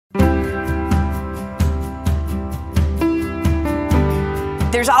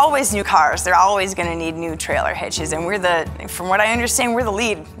There's always new cars. They're always going to need new trailer hitches, and from what I understand, we're the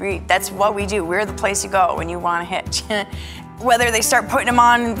lead. That's what we do. We're the place you go when you want a hitch. Whether they start putting them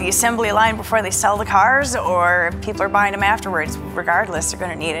on the assembly line before they sell the cars, or people are buying them afterwards, regardless, they're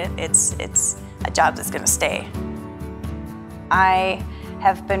going to need it. It's a job that's going to stay. I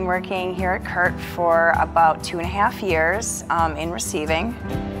have been working here at CURT for about 2.5 years in receiving.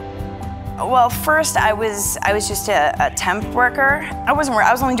 Well, first I was just a temp worker. I was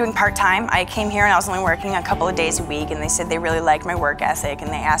only doing part-time. I came here and I was only working a couple of days a week, and they said they really liked my work ethic, and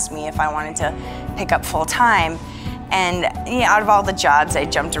they asked me if I wanted to pick up full-time. And yeah, out of all the jobs I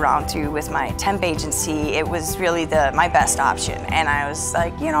jumped around to with my temp agency, it was really my best option. And I was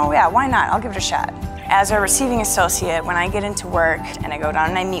like, you know, yeah, why not? I'll give it a shot. As a receiving associate, when I get into work and I go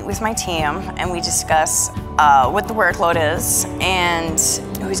down and I meet with my team and we discuss what the workload is and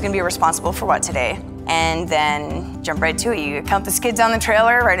who's going to be responsible for what today, and then jump right to it. You count the skids on the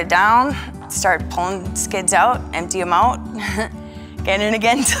trailer, write it down, start pulling skids out, empty them out, get in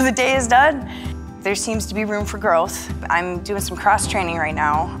again until the day is done. There seems to be room for growth. I'm doing some cross-training right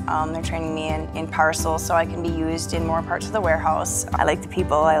now. They're training me in parcel so I can be used in more parts of the warehouse. I like the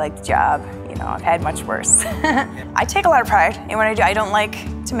people, I like the job. You know, I've had much worse. I take a lot of pride in what I do. I don't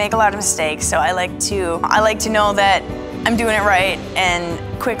like to make a lot of mistakes, so I like to know that I'm doing it right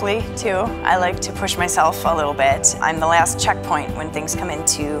and quickly too. I like to push myself a little bit. I'm the last checkpoint when things come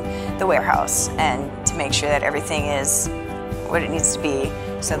into the warehouse, and to make sure that everything is what it needs to be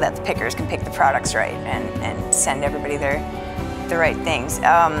so that the pickers can pick the products right and send everybody the right things. You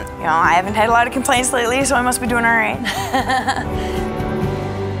know, I haven't had a lot of complaints lately, so I must be doing all right.